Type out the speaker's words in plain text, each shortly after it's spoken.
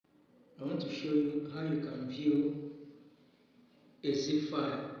I want to show you how you can view a zip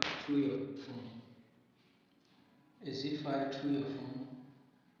file through your phone. A zip file through your phone,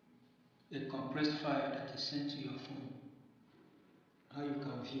 a compressed file that is sent to your phone. How you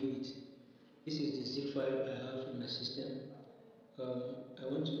can view it. This is the zip file I have in my system. I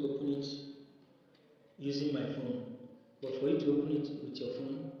want to open it using my phone. But for you to open it with your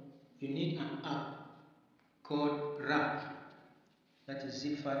phone, you need an app called RAP. That is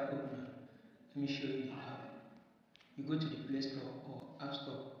zip file opener. Let me show you the app. You go to the Play Store or App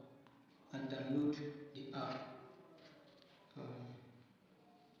Store and download the app.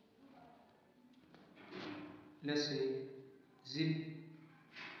 Let's say zip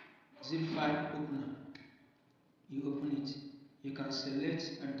file opener. You open it. You can select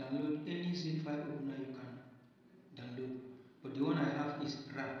and download any zip file opener you can download. But the one I have is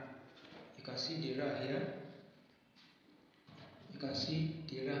RAP. You can see the RAP here. You can see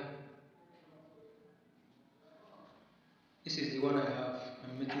the RAP. This is the one I have.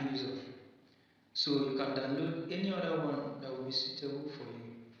 I'm making use of. So you can download any other one that will be suitable for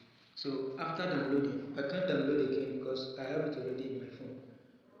you. So after downloading, I can't download again because I have it already in my phone.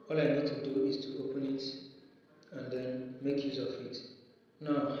 All I need to do is to open it and then make use of it.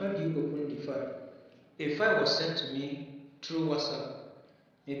 Now, how do you open the file? A file was sent to me through WhatsApp.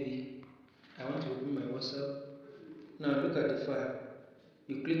 Maybe I want to open my WhatsApp. Now look at the file.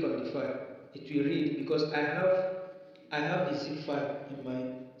 You click on the file. It will read because I have the zip file in my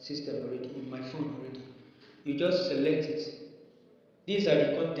system already, in my phone already. You just select it. These are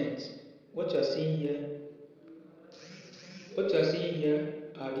the contents. What you are seeing here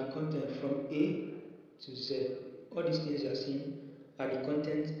are the contents from A to Z. All these things you are seeing are the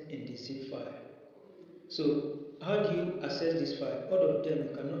contents in the zip file. So how do you access this file? All of them,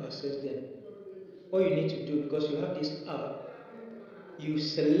 you cannot access them. All you need to do, because you have this app, you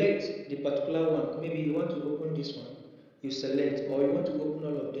select the particular one. Maybe you want to open this one, you select, or you want to open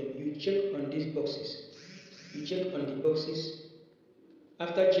all of them. You check on these boxes. You check on the boxes.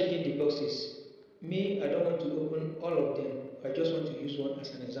 After checking the boxes, I don't want to open all of them. I just want to use one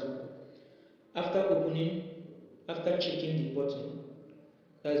as an example. After checking the button,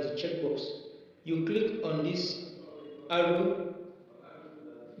 that's the checkbox, you click on this arrow,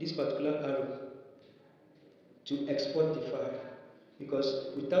 this particular arrow, to export the file.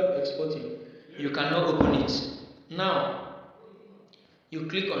 Because without exporting, you cannot open it. Now, you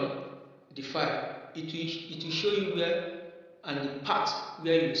click on the file. It will show you where and the part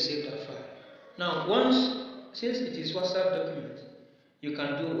where you save that file. Now, since it is WhatsApp document, you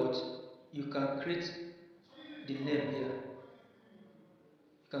can do what? You can create the name here.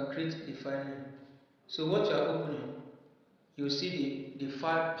 You can create the file name. So what you are opening, you will see the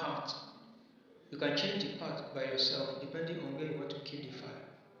file part. You can change the part by yourself depending on where you want to keep the file.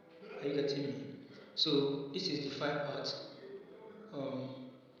 Are you getting me? So this is the file part.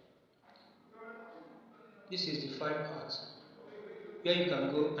 This is the file part where you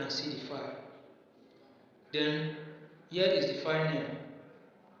can go and see the file. Then here is the file name.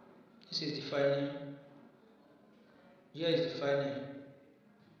 This is the file name. Here is the file name.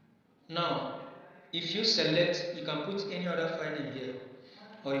 Now, if you select, you can put any other file name here,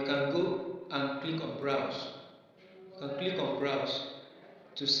 or you can go and click on browse. You can click on browse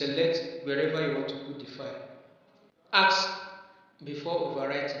to select wherever you want to put the file. Ask before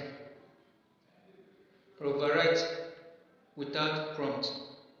overwriting. Overwrite without prompt.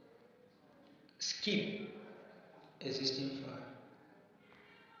 Skip existing file.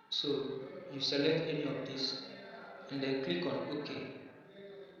 So you select any of these and then click on OK.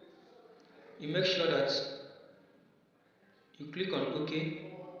 You make sure that you click on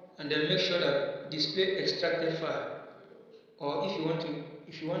OK and then make sure that display extracted file, or if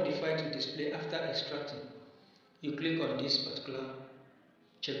you want the file to display after extracting, you click on this particular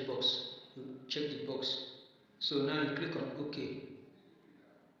checkbox. You check the box. So now you click on OK.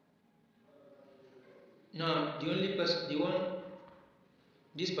 Now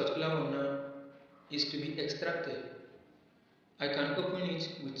this particular one now is to be extracted. I can open it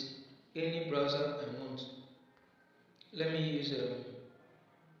with any browser I want. Let me use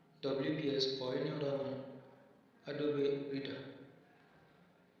WPS or any other one, Adobe Reader.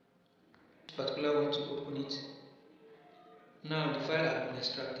 This particular one to open it. Now the file has been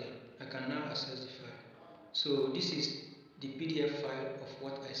extracted. I can now access the file. So this is the PDF file of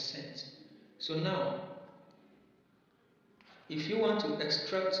what I sent. So now, if you want to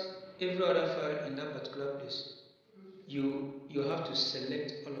extract every other file in that particular place, you have to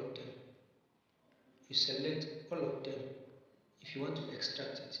select all of them. You select all of them if you want to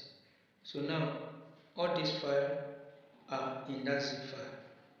extract it. So now all these files are in that zip file.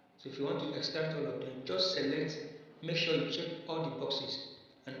 So if you want to extract all of them, just select, make sure you check all the boxes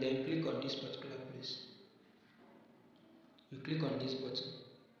and then click on this particular place. You click on this button,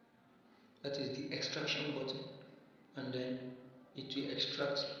 that is the extraction button, and then it will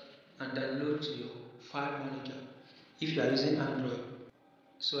extract and download to your file manager if you are using Android.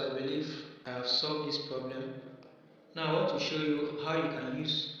 So I believe I have solved this problem. Now I want to show you how you can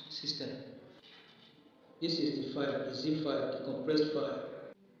use system. This is the file, the zip file, the compressed file.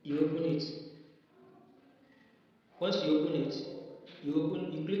 You open it. Once you open it, you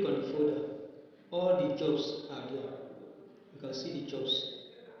click on the folder. All the jobs are there. You can see the jobs,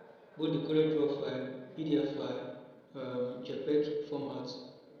 both the CorelDRAW file, PDF file, JPEG format,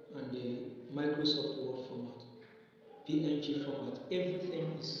 and the Microsoft Word format, PNG format.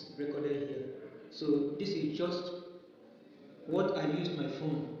 Everything is recorded here. So this is just what I use my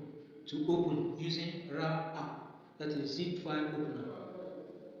phone to open using RAP app, that is zip file opener.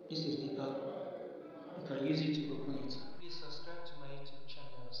 This is the app. You can use it to open it.